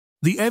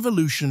The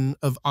evolution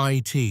of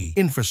IT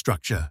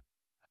infrastructure,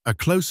 a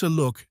closer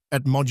look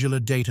at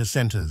modular data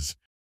centers.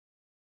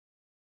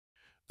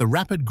 The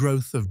rapid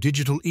growth of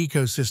digital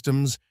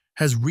ecosystems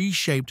has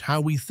reshaped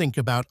how we think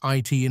about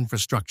IT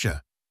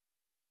infrastructure.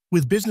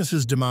 With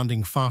businesses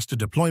demanding faster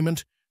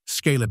deployment,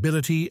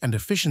 scalability, and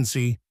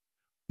efficiency,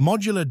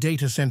 modular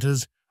data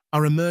centers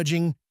are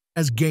emerging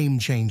as game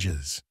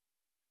changers.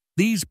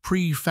 These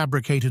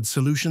prefabricated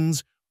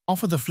solutions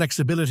offer the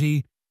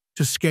flexibility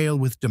to scale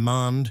with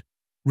demand,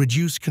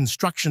 reduce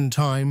construction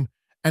time,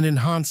 and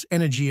enhance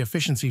energy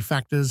efficiency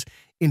factors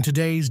in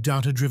today's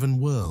data-driven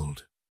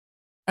world.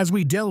 As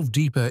we delve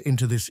deeper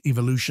into this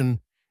evolution,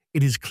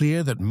 it is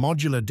clear that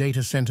modular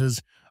data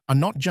centers are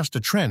not just a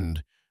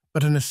trend,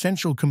 but an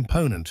essential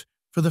component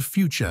for the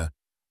future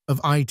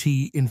of IT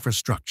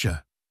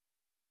infrastructure.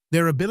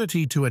 Their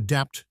ability to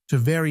adapt to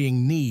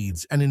varying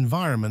needs and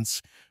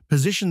environments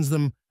positions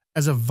them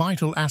as a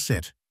vital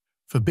asset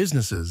for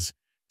businesses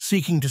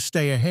seeking to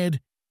stay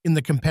ahead in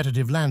the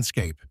competitive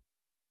landscape.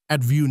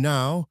 At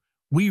VueNow,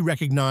 we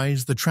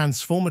recognize the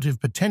transformative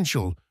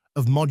potential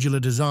of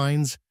modular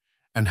designs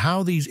and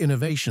how these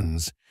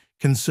innovations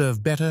can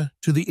serve better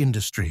to the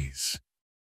industries.